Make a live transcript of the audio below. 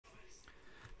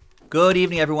Good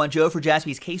evening, everyone. Joe for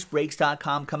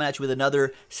JaspysCaseBreaks.com coming at you with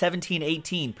another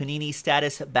 17-18 Panini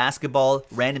Status Basketball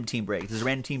Random Team Break. This is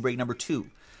Random Team Break number 2.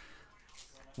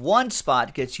 One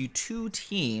spot gets you 2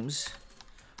 teams,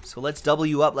 so let's double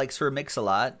you up like Sir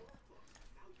Mix-a-Lot.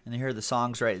 And here are the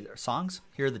songs right there. Songs?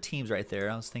 Here are the teams right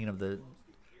there. I was thinking of the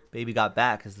Baby Got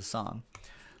Back as the song.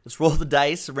 Let's roll the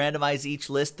dice, randomize each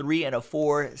list 3 and a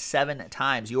 4, 7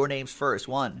 times. Your names first.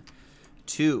 1,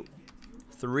 2,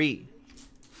 3,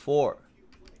 4,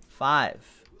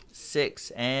 5,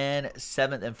 6, and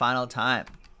 7th and final time.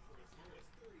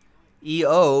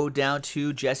 EO down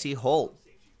to Jesse Holt.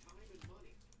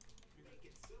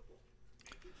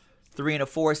 3 and a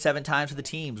 4, 7 times for the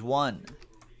teams. 1,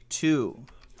 2,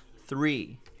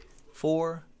 3,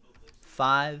 4,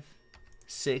 5,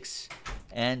 6,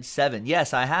 and 7.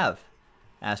 Yes, I have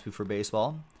asked you for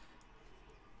baseball.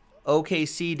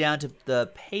 OKC down to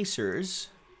the Pacers.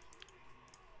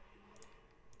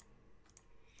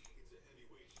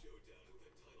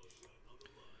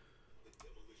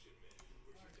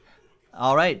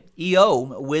 All right,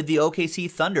 EO with the OKC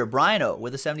Thunder, Brian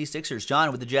with the 76ers, John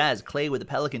with the Jazz, Clay with the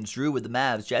Pelicans, Drew with the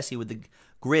Mavs, Jesse with the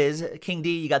Grizz, King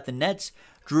D, you got the Nets,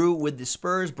 Drew with the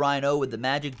Spurs, Brian O with the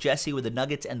Magic, Jesse with the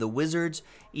Nuggets and the Wizards,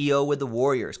 EO with the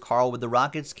Warriors, Carl with the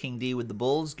Rockets, King D with the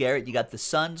Bulls, Garrett, you got the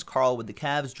Suns, Carl with the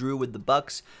Cavs, Drew with the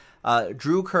Bucks,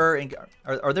 Drew Kerr, and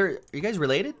are you guys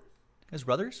related? You guys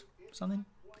brothers? Something?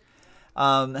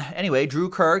 Anyway, Drew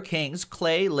Kerr, Kings,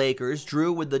 Clay, Lakers,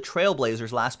 Drew with the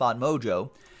Trailblazers, last spot mojo,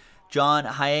 John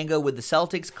Hyanga with the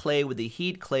Celtics, Clay with the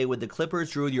Heat, Clay with the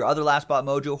Clippers, Drew with your other last spot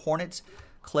mojo, Hornets,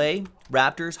 Clay,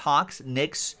 Raptors, Hawks,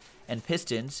 Knicks, and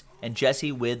Pistons, and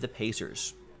Jesse with the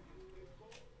Pacers.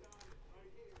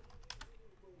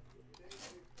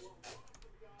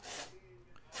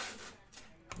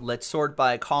 Let's sort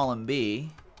by column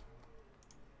B.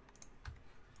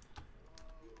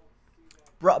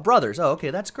 Brothers. Oh, okay,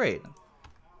 that's great.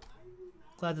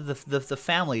 Glad that the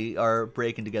family are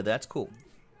breaking together. That's cool.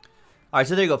 All right,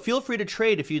 so there you go. Feel free to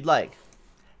trade if you'd like.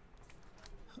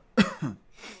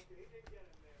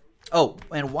 Oh,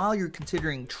 and while you're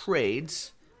considering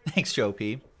trades, thanks, Joe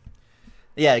P.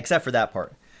 Yeah, except for that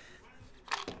part.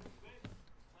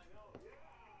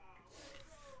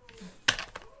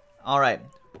 All right,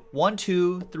 1,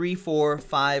 2, 3, 4,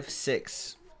 5,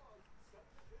 6.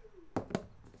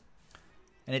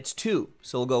 And it's 2,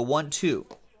 so we'll go 1, 2.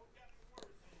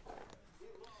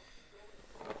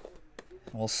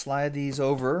 We'll slide these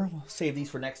over. We'll save these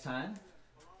for next time.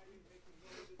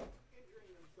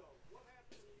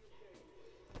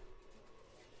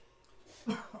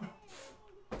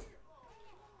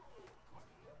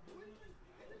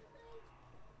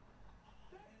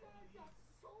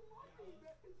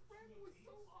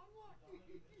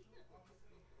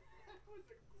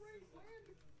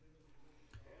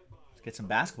 Let's get some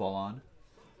basketball on.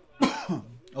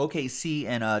 OKC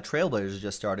and Trailblazers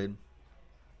just started.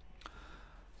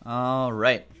 All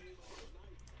right.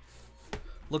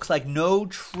 Looks like no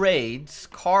trades.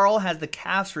 Carl has the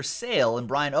Cavs for sale, and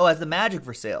Brian O has the Magic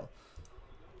for sale.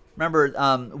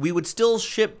 Remember, we would still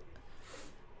ship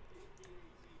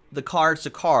the cards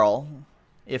to Carl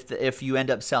if you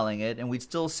end up selling it, and we'd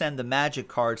still send the Magic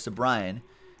cards to Brian.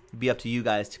 It'd be up to you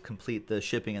guys to complete the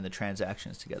shipping and the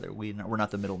transactions together. We're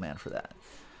not the middleman for that.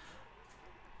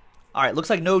 All right, looks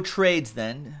like no trades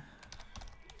then.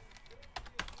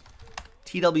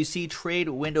 TWC trade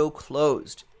window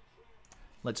closed.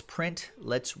 Let's print.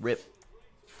 Let's rip.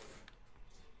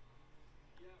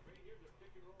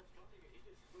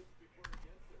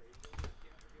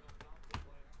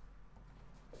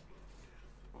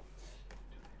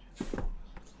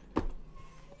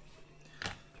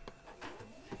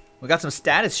 We got some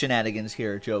status shenanigans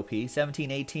here, Joe P.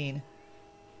 17-18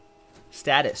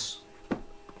 status.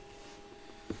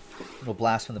 Little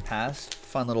blast from the past.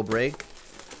 Fun little break.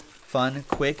 Fun,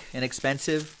 quick,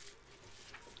 inexpensive.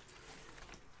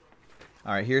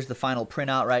 All right, here's the final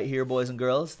printout right here, boys and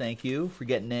girls. Thank you for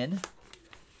getting in.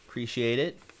 Appreciate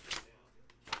it.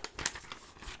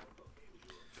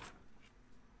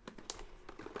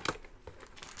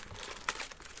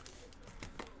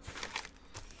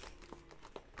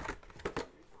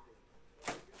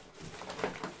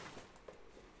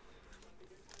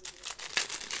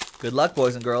 Good luck,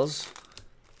 boys and girls.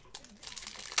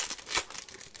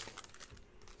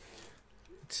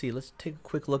 Let's see. Let's take a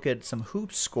quick look at some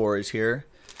hoop scores here.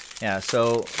 Yeah,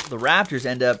 so the Raptors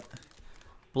end up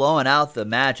blowing out the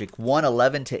Magic,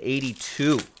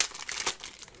 111-82.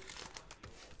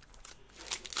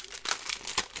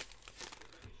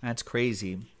 That's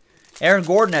crazy. Aaron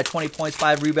Gordon at 20 points,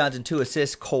 5 rebounds, and 2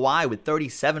 assists. Kawhi with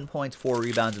 37 points, 4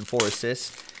 rebounds, and 4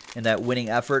 assists in that winning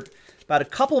effort. About a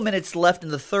couple minutes left in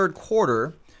the third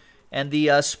quarter, and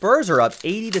the Spurs are up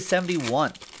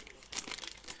 80-71.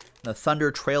 The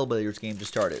Thunder Trailblazers game just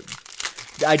started.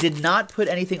 I did not put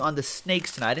anything on the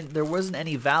Snakes tonight. There wasn't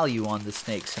any value on the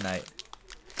Snakes tonight.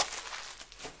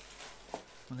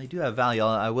 When they do have value,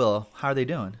 I will. How are they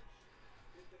doing?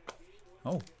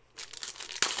 Oh.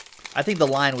 I think the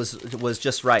line was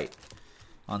just right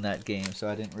on that game, so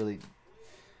I didn't really...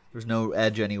 There's no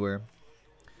edge anywhere.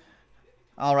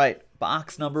 All right,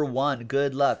 box number 1.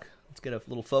 Good luck. Let's get a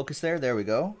little focus there. There we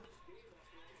go.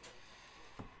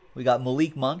 We got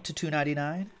Malik Monk to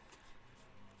 $2.99.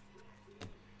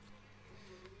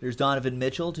 There's Donovan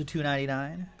Mitchell to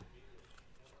 $2.99.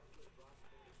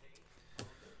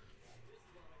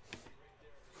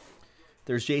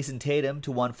 There's Jason Tatum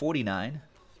to $149.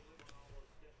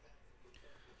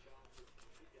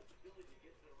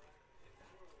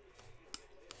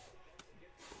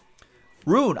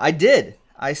 Rune, I did.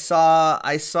 I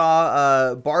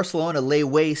saw Barcelona lay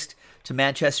waste to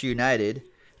Manchester United.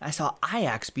 I saw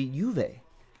Ajax beat Juve. I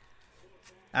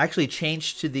actually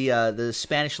changed to the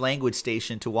Spanish language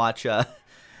station to watch the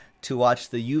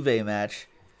Juve match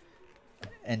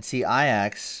and see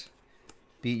Ajax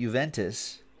beat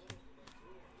Juventus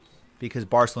because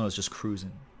Barcelona was just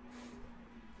cruising.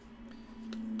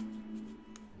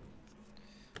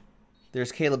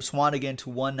 There's Caleb Swan again to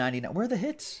 $1.99. Where are the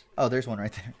hits? Oh, there's one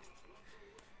right there.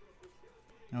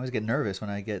 I always get nervous when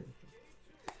I get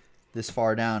this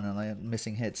far down and I'm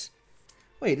missing hits.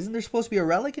 Wait, isn't there supposed to be a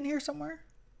relic in here somewhere?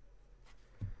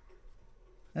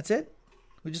 That's it?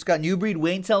 We just got New Breed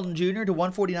Wayne Selden Jr. to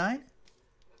 $149?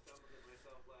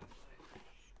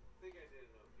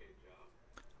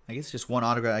 I guess just one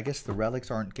autograph. I guess the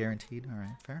relics aren't guaranteed. All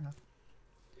right, fair enough.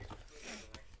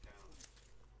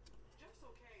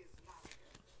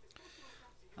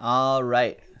 All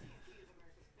right.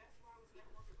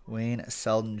 Wayne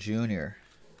Selden Jr.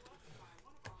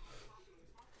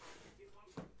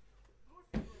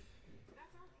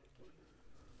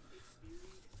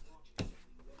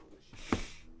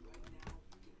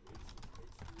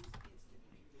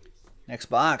 Next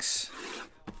box.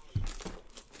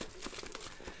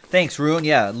 Thanks, Rune.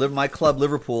 Yeah, my club,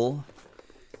 Liverpool,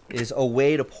 is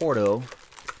away to Porto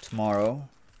tomorrow.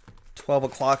 12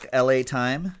 o'clock LA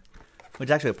time. Which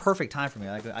is actually a perfect time for me.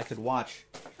 I could watch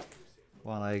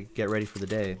while I get ready for the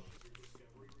day.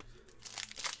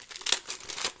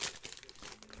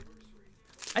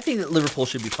 I think that Liverpool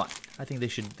should be fine. I think they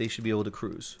should be able to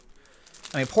cruise.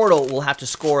 I mean, Porto will have to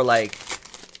score like...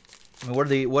 I mean,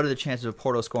 what are the chances of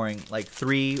Porto scoring like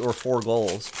 3 or 4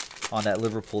 goals on that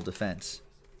Liverpool defense?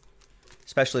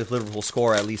 Especially if Liverpool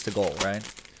score at least a goal, right?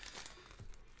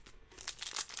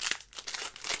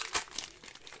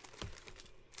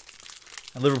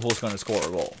 And Liverpool's going to score a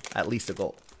goal, at least a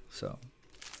goal. So,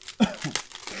 I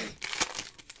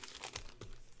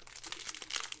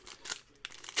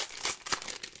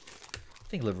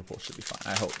think Liverpool should be fine.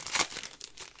 I hope.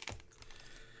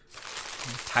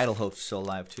 Title hope's still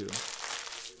alive too.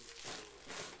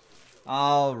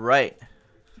 All right.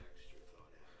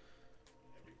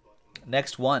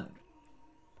 Next one.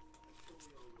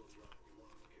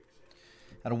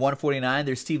 At a 149,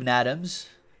 there's Steven Adams.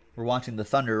 We're watching the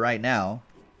Thunder right now.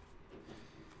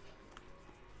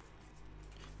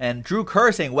 And Drew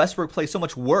Kerr saying Westbrook plays so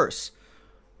much worse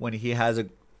when he has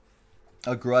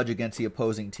a grudge against the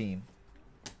opposing team.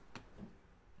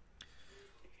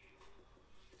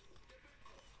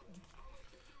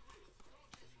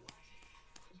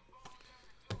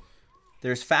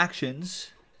 There's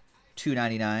Factions,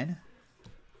 $2.99.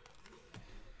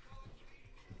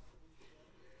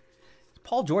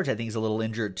 Paul George, I think, is a little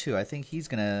injured, too. I think he's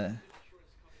going to...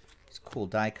 It's a cool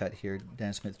die cut here,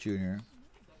 Dennis Smith Jr.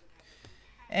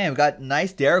 And we got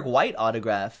nice Derek White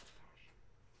autograph.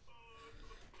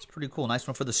 It's pretty cool. Nice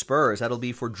one for the Spurs. That'll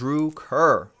be for Drew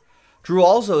Kerr. Drew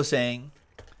also saying...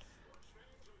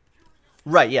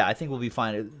 Right, yeah, I think we'll be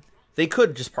fine. They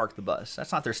could just park the bus.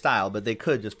 That's not their style, but they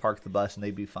could just park the bus and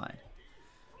they'd be fine.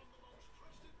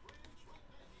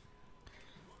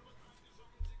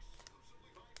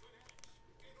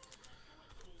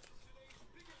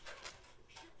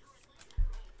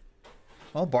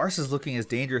 Well, Barca's looking as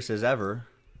dangerous as ever.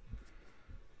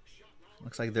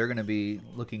 Looks like they're going to be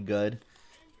looking good.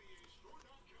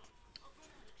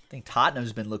 I think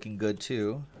Tottenham's been looking good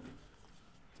too.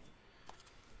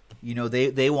 You know,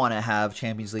 they want to have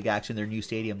Champions League action in their new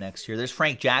stadium next year. There's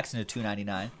Frank Jackson at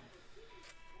 $2.99.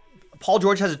 Paul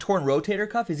George has a torn rotator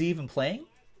cuff. Is he even playing?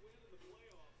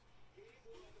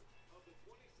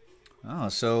 Oh,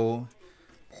 so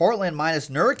Portland minus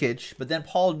Nurkic, but then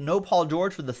no Paul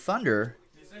George for the Thunder.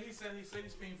 He said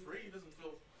he's being free. He doesn't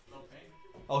feel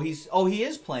He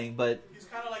is playing, but he's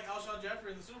kind of like Alshon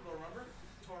Jeffrey in the Super Bowl. Remember?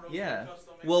 Yeah.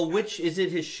 Well, which is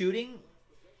it? His shooting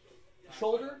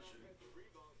shoulder?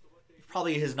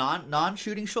 Probably his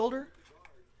non-shooting shoulder.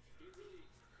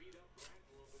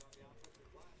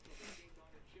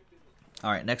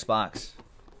 All right, next box.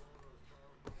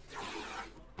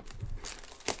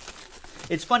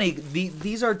 It's funny.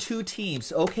 These are two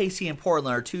teams. OKC and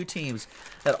Portland are two teams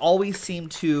that always seem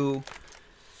to.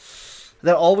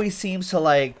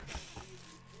 Like,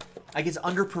 I guess,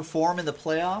 underperform in the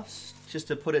playoffs. Just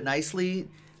to put it nicely,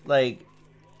 like,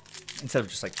 instead of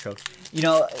just like choke, you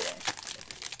know.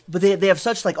 But they have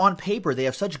such, like, on paper they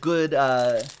have such good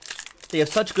lineups.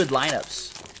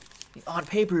 On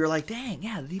paper you're like, dang,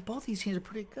 yeah, both these teams are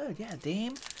pretty good. Yeah,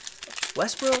 Dame,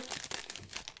 Westbrook,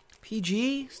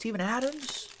 PG, Steven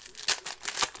Adams,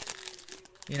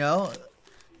 you know.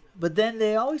 But then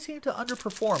they always seem to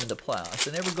underperform in the playoffs.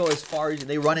 They never go as far as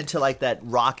they run into like that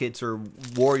Rockets or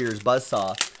Warriors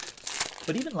buzzsaw.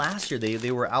 But even last year,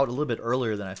 they were out a little bit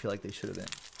earlier than I feel like they should have been.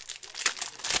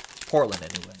 Portland,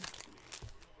 anyway.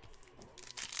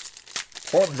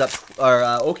 Portland's up, or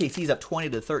OKC's up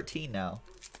 20-13 now.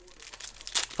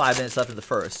 5 minutes left in the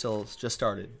first. Still just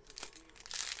started.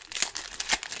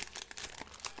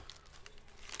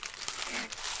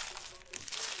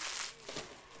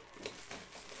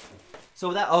 So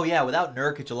without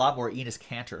Nurkic, a lot more Enes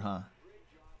Kanter, huh?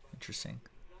 Interesting.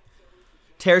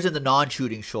 Tears in the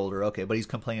non-shooting shoulder. Okay, but he's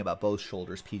complaining about both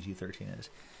shoulders. PG-13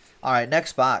 is. All right,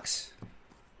 next box.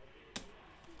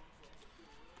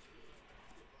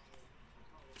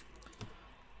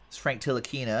 It's Frank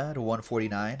Ntilikina to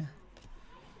 149.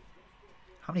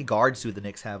 How many guards do the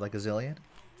Knicks have? Like a zillion?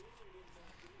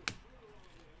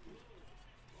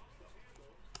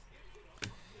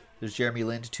 There's Jeremy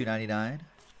Lin to 299.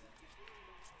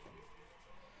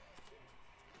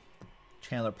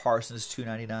 Chandler Parsons,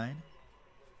 299.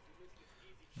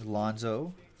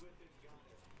 Lonzo.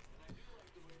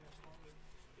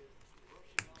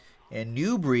 And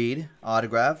new breed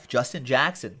autograph, Justin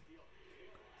Jackson.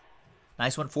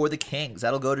 Nice one for the Kings.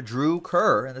 That'll go to Drew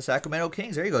Kerr and the Sacramento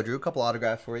Kings. There you go, Drew. A couple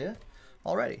autographs for you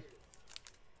already.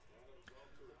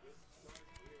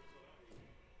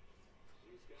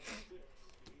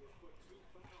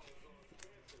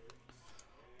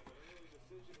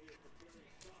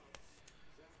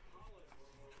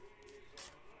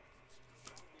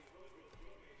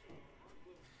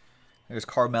 There's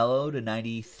Carmelo to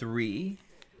 93.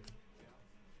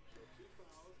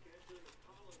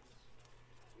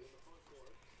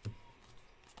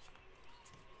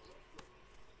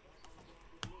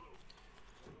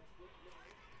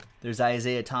 There's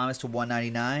Isaiah Thomas to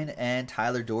 199 and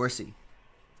Tyler Dorsey.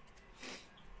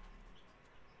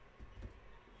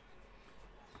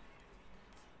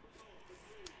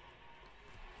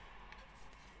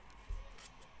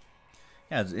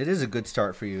 Yeah, it is a good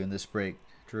start for you in this break,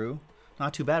 Drew.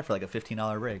 Not too bad for like a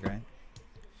 $15 break, right?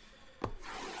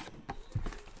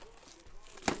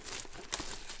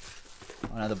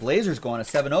 Oh, now the Blazers go on a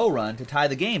 7-0 run to tie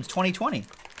the games, 2020.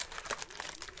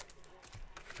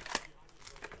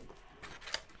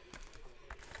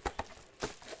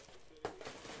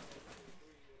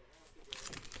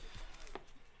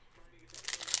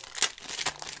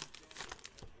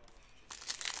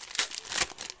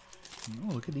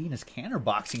 Oh, look at Enes Kanter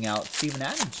boxing out Steven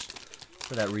Adams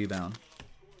for that rebound.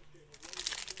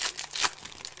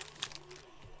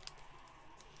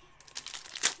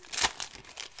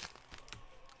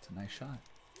 It's a nice shot.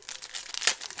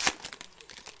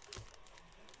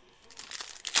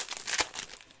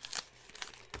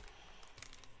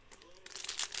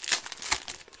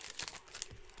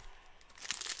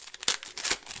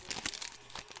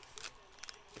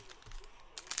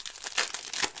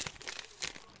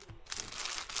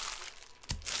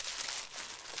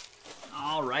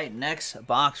 All right, next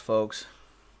box, folks.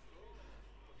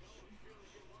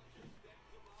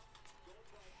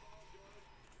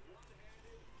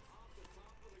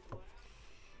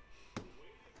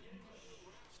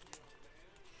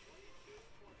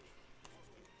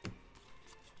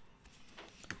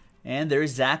 And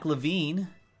there's Zach LaVine.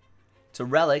 It's a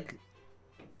relic.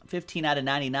 15 out of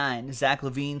 99. Zach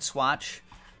LaVine swatch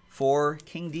for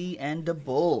King D and the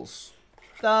Bulls.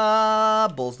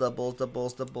 The Bulls, the Bulls, the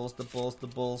Bulls, the Bulls, the Bulls, the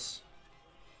Bulls.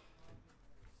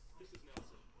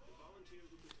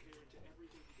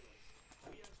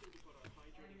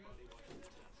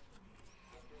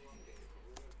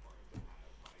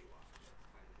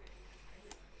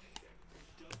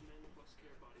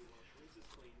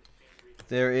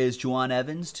 There is Juwan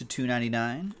Evans to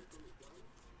 299.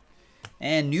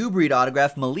 And new breed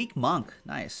autograph, Malik Monk.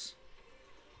 Nice.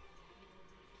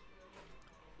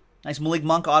 Nice Malik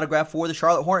Monk autograph for the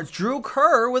Charlotte Hornets. Drew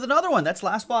Kerr with another one. That's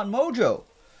Last Spot Mojo.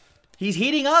 He's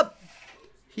heating up.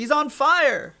 He's on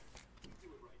fire.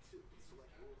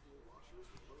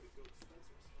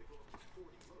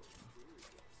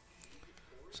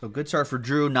 So good start for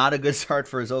Drew. Not a good start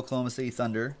for his Oklahoma City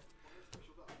Thunder.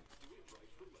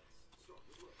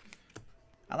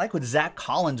 I like what Zach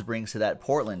Collins brings to that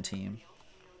Portland team.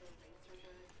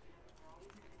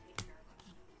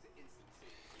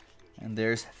 And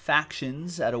there's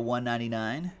Factions at a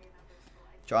 199.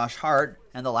 Josh Hart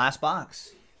and the last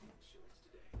box.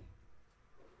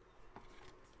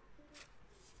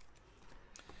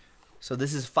 So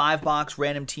this is 5-box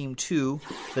random team 2.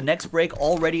 The next break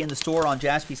already in the store on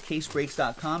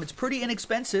jaspyscasebreaks.com. It's pretty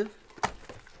inexpensive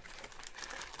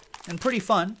and pretty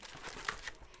fun.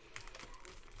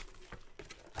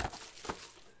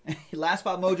 Last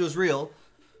Spot Mojo is real.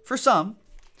 For some,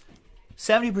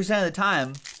 70% of the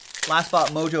time, Last Spot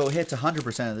Mojo hits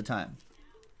 100% of the time.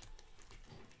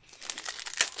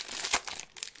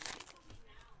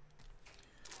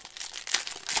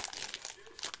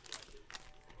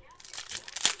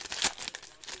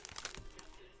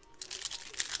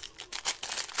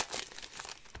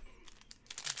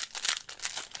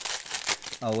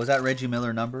 Oh, was that Reggie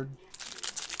Miller numbered?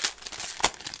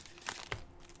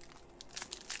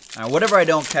 All right, whatever I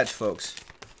don't catch, folks,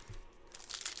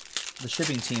 the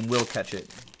shipping team will catch it.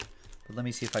 But let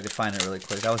me see if I could find it really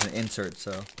quick. That was an insert,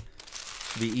 so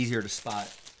it'll be easier to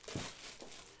spot.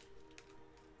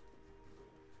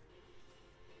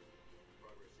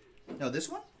 No, this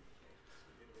one?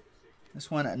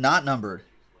 This one not numbered.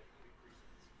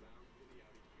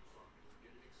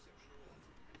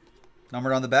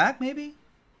 Numbered on the back, maybe?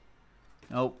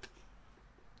 Nope.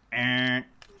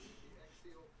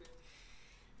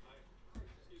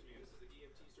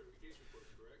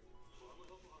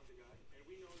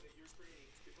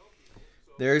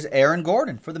 There's Aaron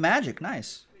Gordon for the Magic.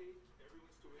 Nice.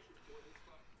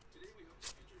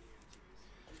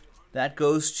 That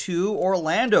goes to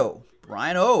Orlando.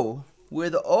 Brian O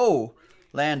with O.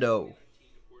 Lando.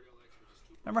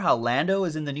 Remember how Lando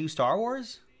is in the new Star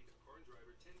Wars?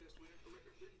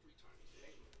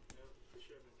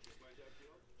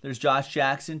 There's Josh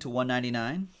Jackson to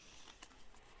 199.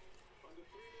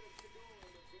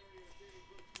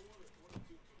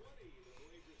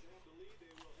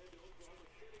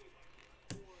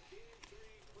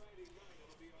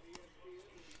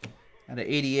 At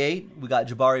 88, we got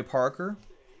Jabari Parker.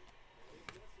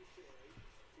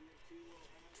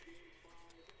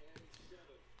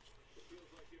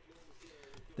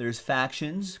 There's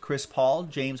Factions, Chris Paul,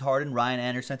 James Harden, Ryan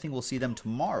Anderson. I think we'll see them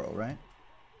tomorrow, right?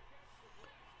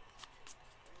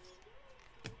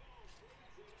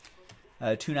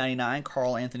 $2.99,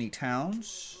 Karl Anthony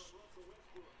Towns.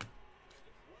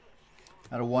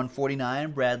 At a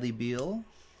 149, Bradley Beal.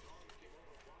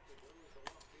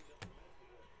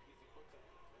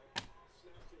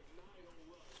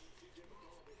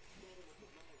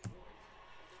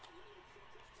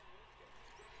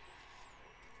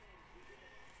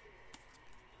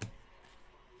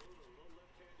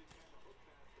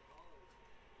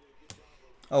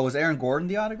 Oh, was Aaron Gordon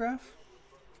the autograph?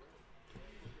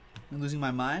 I'm losing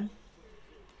my mind.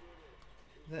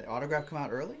 Did that autograph come out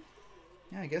early?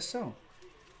 Yeah, I guess so.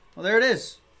 Well, there it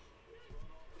is.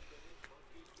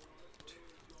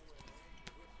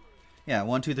 Yeah,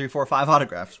 1, 2, 3, 4, 5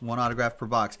 autographs. 1 autograph per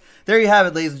box. There you have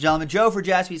it, ladies and gentlemen. Joe for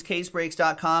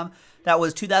jaspyscasebreaks.com. That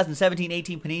was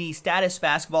 2017-18 Panini Status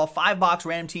Basketball 5-box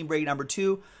random team break number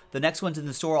 2. The next one's in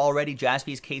the store already,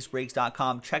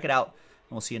 jaspyscasebreaks.com. Check it out,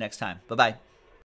 and we'll see you next time. Bye-bye.